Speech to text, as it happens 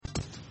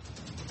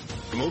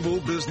Global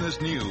business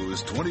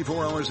news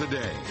 24 hours a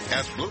day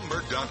at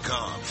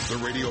Bloomberg.com, the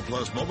Radio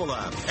Plus mobile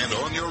app, and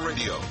on your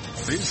radio.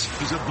 This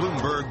is a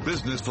Bloomberg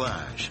Business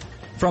Flash.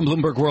 From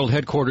Bloomberg World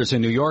Headquarters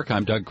in New York,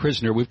 I'm Doug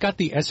Krisner. We've got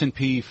the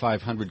S&P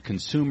 500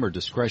 Consumer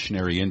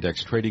Discretionary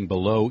Index trading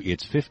below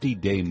its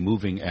 50-day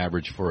moving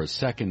average for a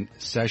second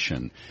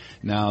session.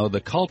 Now,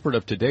 the culprit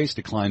of today's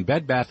decline,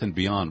 Bed Bath &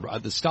 Beyond,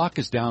 the stock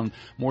is down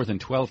more than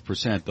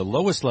 12%, the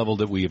lowest level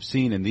that we have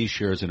seen in these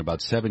shares in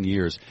about 7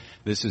 years.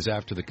 This is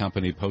after the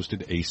company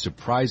posted a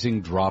surprising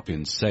drop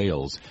in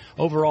sales.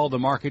 Overall, the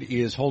market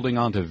is holding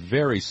on to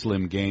very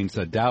slim gains.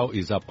 The Dow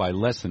is up by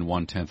less than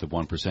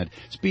 0.1%.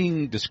 It's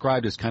being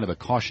described as kind of a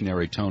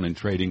cautionary tone in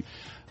trading,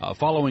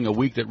 following a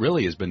week that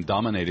really has been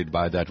dominated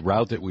by that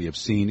rout that we have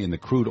seen in the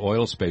crude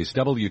oil space.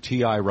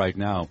 WTI right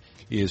now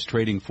is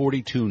trading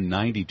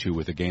 42.92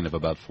 with a gain of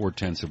about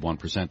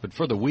 0.4%. But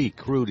for the week,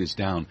 crude is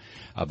down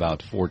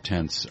about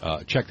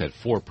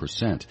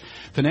 4%.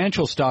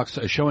 Financial stocks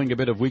are showing a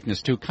bit of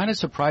weakness too. Kind of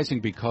surprising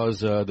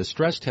because the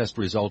stress test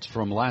results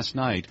from last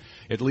night,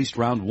 at least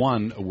round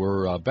one,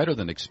 were better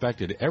than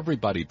expected.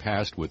 Everybody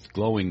passed with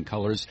glowing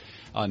colors.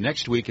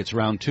 Next week it's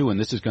round two, and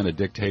this is going to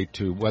dictate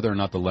to whether or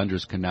not the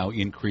lenders can now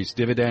increase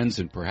dividends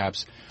and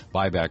perhaps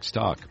buy back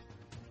stock.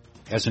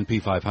 S&P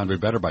 500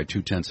 better by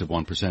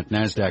 0.2%.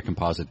 NASDAQ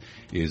Composite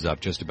is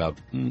up just about,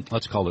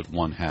 let's call it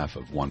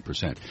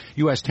 0.5%.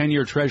 U.S.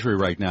 10-year Treasury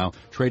right now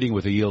trading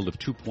with a yield of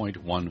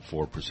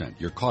 2.14%.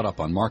 You're caught up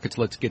on markets.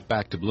 Let's get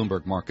back to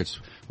Bloomberg Markets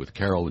with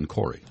Carol and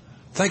Cory.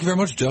 Thank you very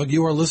much, Doug.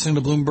 You are listening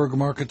to Bloomberg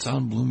Markets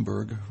on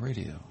Bloomberg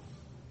Radio.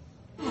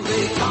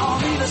 They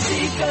call me the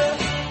seeker.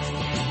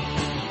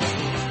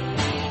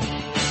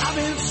 I've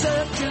been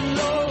searching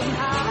low and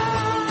high.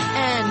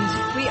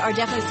 And we are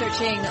definitely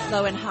searching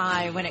low and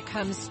high when it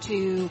comes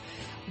to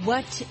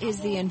what is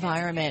the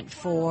environment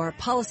for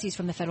policies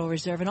from the Federal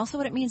Reserve and also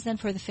what it means then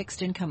for the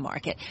fixed income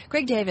market.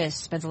 Greg Davis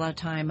spends a lot of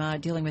time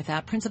dealing with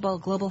that. Principal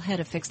Global Head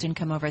of Fixed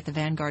Income over at the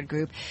Vanguard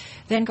Group.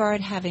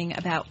 Vanguard having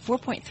about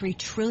 $4.3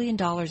 trillion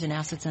in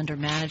assets under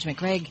management.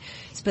 Greg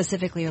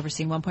specifically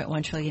overseeing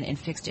 $1.1 trillion in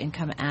fixed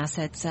income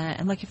assets.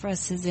 And lucky for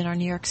us is in our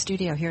New York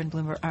studio here in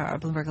Bloomberg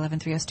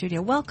 1130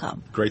 studio.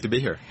 Welcome. Great to be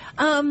here.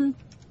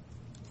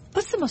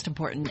 What's the most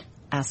important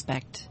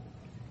aspect,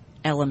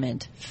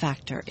 element,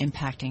 factor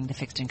impacting the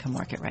fixed income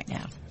market right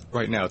now?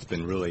 Right now, it's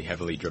been really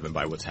heavily driven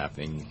by what's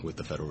happening with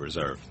the Federal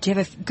Reserve. Do you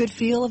have a good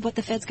feel of what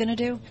the Fed's going to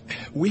do?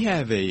 We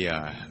have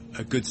a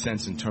good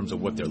sense in terms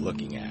of what they're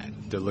looking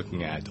at. They're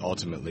looking at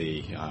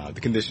ultimately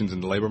the conditions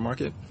in the labor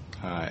market,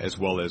 as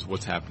well as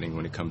what's happening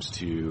when it comes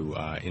to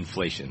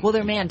inflation. Well,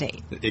 their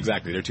mandate.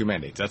 Exactly, their two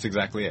mandates. That's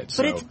exactly it.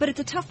 But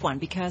it's a tough one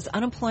because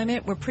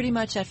unemployment, we're pretty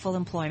much at full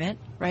employment,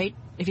 right?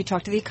 If you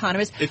talk to the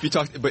economists.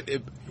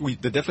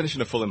 The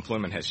definition of full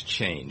employment has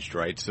changed,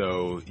 right?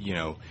 So,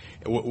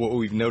 what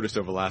we've noticed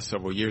over the last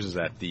several years is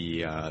that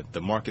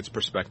the market's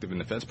perspective and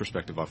the Fed's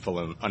perspective on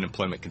full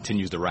unemployment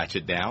continues to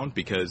ratchet down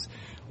because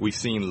we've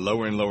seen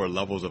lower and lower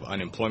levels of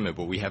unemployment,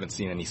 but we haven't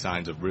seen any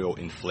signs of real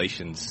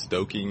inflation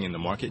stoking in the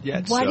market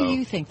yet. Why do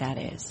you think that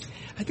is?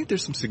 I think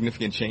there's some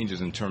significant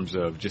changes in terms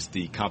of just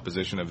the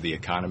composition of the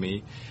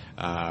economy.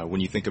 When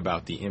you think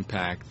about the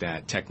impact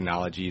that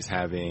technology is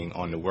having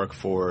on the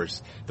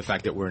workforce, the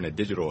fact that we're in a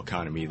digital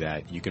economy,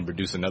 that you can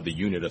produce another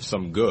unit of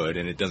some good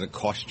and it doesn't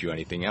cost you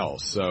anything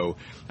else. So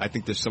I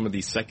think there's some of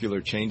these secular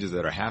changes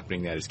that are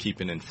happening that is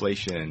keeping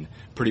inflation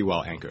pretty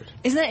well anchored.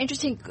 Isn't that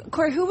interesting?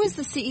 Cory, who was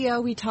the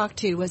CEO we talked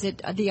to? Was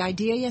it the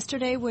idea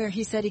yesterday where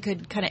he said he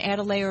could kind of add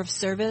a layer of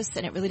service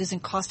and it really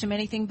doesn't cost him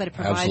anything, but it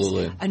provides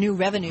a new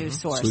revenue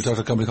source? So we talked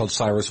to a company called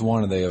Cyrus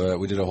One, and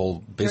we did a whole,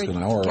 basically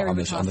an hour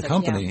on the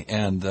company,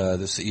 and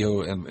the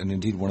CEO and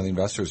indeed one of the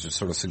investors just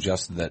sort of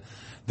suggested that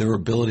their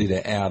ability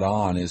to add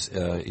on is,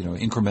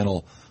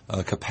 incremental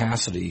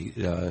capacity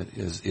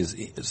is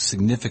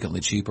significantly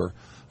cheaper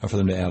for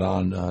them to add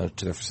on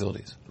to their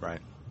facilities. Right.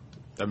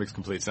 That makes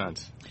complete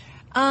sense.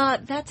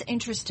 That's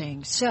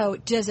interesting. So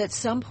does at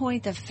some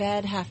point the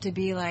Fed have to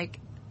be like,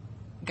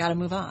 got to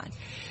move on?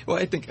 Well,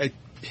 I think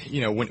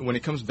when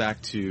it comes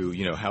back to,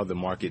 how the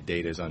market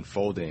data is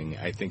unfolding,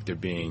 I think they're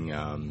being,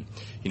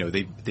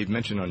 they've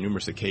mentioned on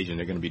numerous occasions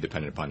they're going to be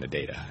dependent upon the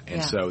data.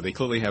 And so they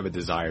clearly have a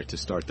desire to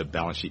start the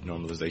balance sheet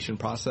normalization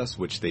process,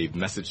 which they've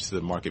messaged to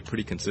the market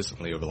pretty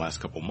consistently over the last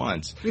couple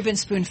months. We've been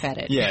spoon-fed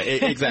it. Yeah,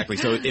 exactly.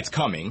 So it's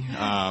coming.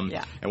 And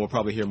we'll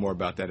probably hear more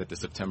about that at the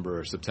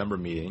September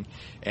meeting.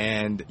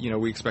 And,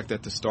 we expect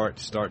that to start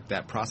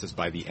that process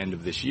by the end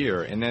of this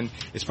year. And then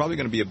it's probably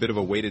going to be a bit of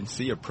a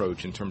wait-and-see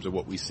approach in terms of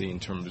what we see in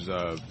terms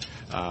of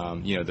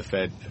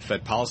the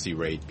Fed policy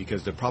rate,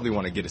 because they probably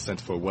want to get a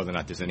sense for whether or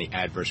not there's any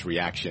adverse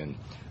reaction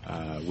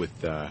with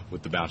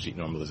the balance sheet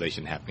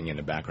normalization happening in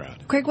the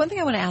background. Greg, one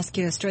thing I want to ask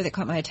you, a story that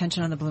caught my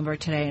attention on the Bloomberg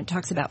today, and it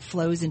talks about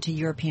flows into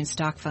European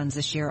stock funds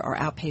this year are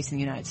outpacing the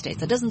United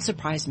States. That doesn't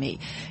surprise me,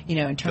 in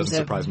terms of... Doesn't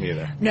surprise me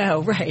either.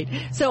 No, right.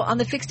 So on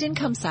the fixed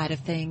income side of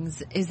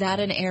things, is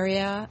that an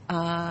area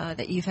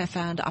that you have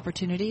found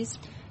opportunities?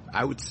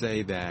 I would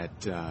say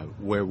that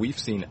where we've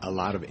seen a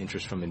lot of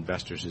interest from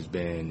investors has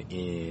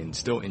been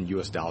still in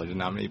U.S. dollar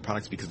denominated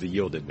products because of the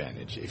yield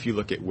advantage. If you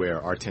look at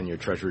where our 10-year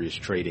Treasury is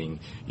trading,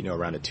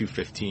 around a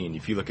 215,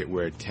 if you look at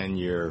where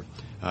 10-year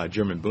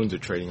German bonds are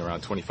trading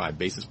around 25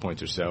 basis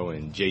points or so,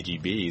 and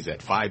JGBs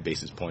at 5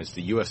 basis points,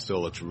 the U.S.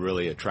 still looks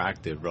really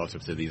attractive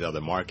relative to these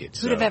other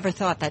markets. Who'd have ever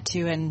thought that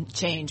 2 and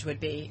change would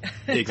be?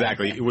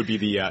 Exactly. It would be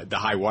the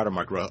high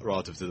watermark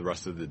relative to the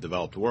rest of the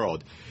developed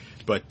world.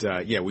 But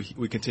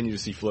we continue to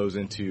see flows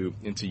into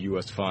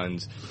U.S.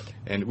 funds,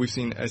 and we've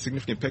seen a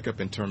significant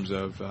pickup in terms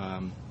of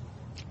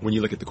when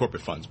you look at the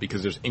corporate funds,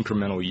 because there's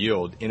incremental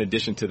yield in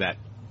addition to that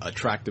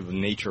attractive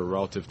nature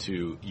relative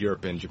to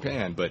Europe and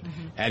Japan, but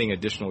adding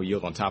additional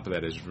yield on top of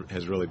that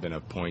has really been a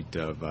point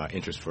of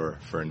interest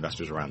for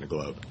investors around the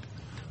globe.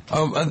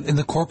 In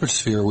the corporate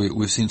sphere,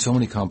 we've seen so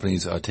many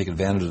companies take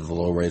advantage of the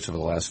low rates over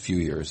the last few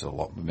years,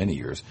 many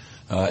years,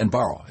 and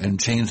borrow and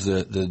change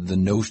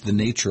the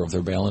nature of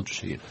their balance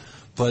sheet.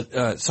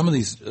 But some of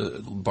these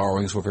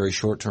borrowings were very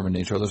short-term in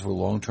nature; others were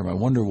long-term. I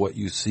wonder what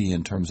you see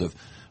in terms of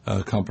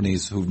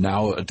companies who've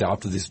now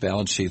adopted these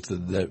balance sheets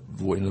that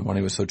when the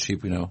money was so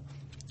cheap,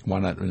 why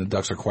not? The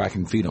ducks are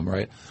quacking, feed them,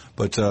 right?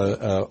 But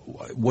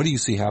what do you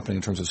see happening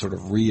in terms of sort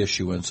of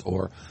reissuance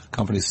or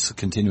companies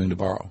continuing to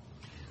borrow?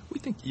 We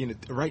think,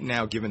 right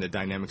now, given the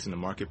dynamics in the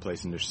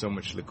marketplace and there's so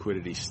much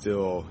liquidity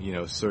still,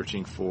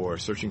 searching for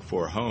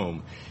a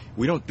home,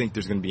 we don't think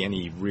there's going to be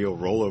any real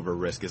rollover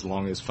risk as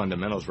long as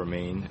fundamentals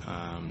remain,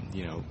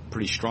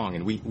 pretty strong.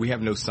 And we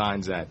have no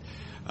signs that,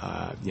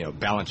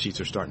 balance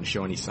sheets are starting to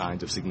show any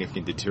signs of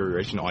significant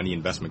deterioration on the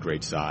investment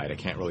grade side. I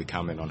can't really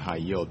comment on high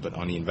yield, but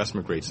on the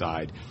investment grade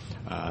side,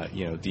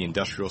 the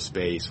industrial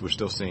space, we're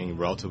still seeing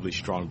relatively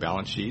strong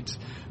balance sheets.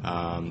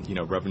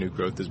 Revenue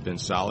growth has been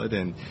solid,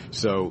 and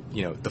so,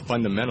 the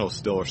fundamentals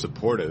still are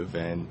supportive,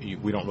 and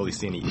we don't really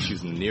see any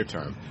issues in the near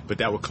term. But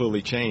that will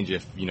clearly change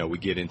if, we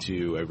get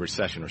into a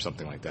recession or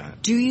something like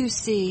that. Do you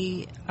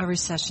see a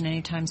recession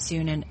anytime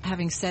soon? And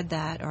having said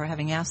that, or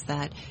having asked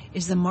that,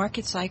 is the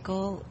market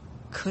cycle,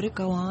 could it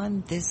go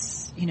on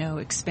this, slow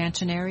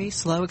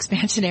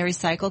expansionary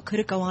cycle? Could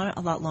it go on a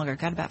lot longer?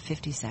 Got about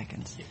 50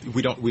 seconds.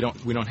 We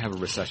don't have a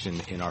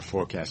recession in our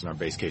forecast, in our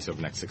base case over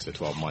the next 6 to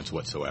 12 months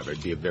whatsoever.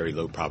 It'd be a very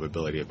low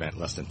probability event,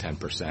 less than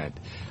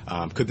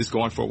 10%. Could this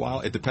go on for a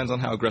while? It depends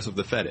on how aggressive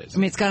the Fed is. I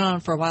mean, it's gone on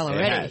for a while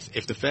already. It has.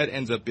 If the Fed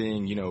ends up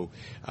being,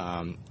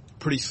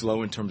 pretty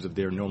slow in terms of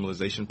their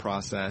normalization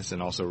process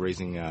and also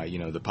raising,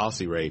 the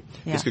policy rate,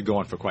 this could go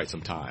on for quite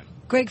some time.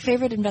 Greg,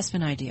 favorite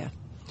investment idea?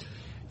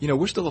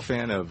 We're still a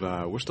fan of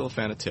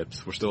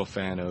TIPS. We're still a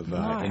fan of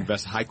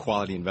high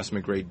quality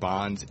investment grade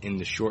bonds in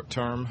the short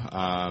term.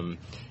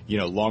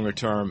 Longer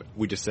term,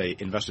 we just say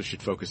investors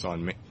should focus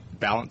on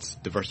balance,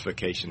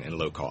 diversification, and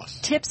low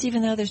cost. TIPS,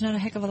 even though there's not a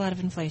heck of a lot of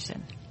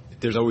inflation.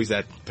 There's always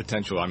that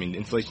potential. I mean,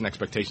 inflation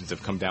expectations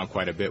have come down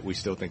quite a bit. We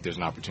still think there's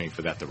an opportunity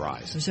for that to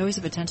rise. There's always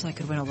a potential I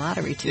could win a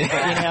lottery too,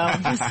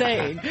 I'm just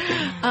saying.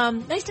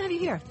 Nice to have you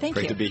here. Thank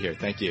you. Great to be here.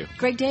 Thank you.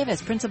 Greg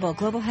Davis, Principal,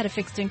 Global Head of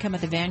Fixed Income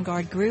at the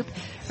Vanguard Group.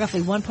 Roughly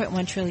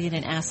 $1.1 trillion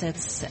in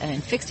assets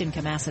and fixed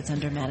income assets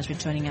under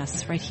management, joining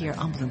us right here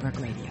on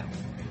Bloomberg Radio.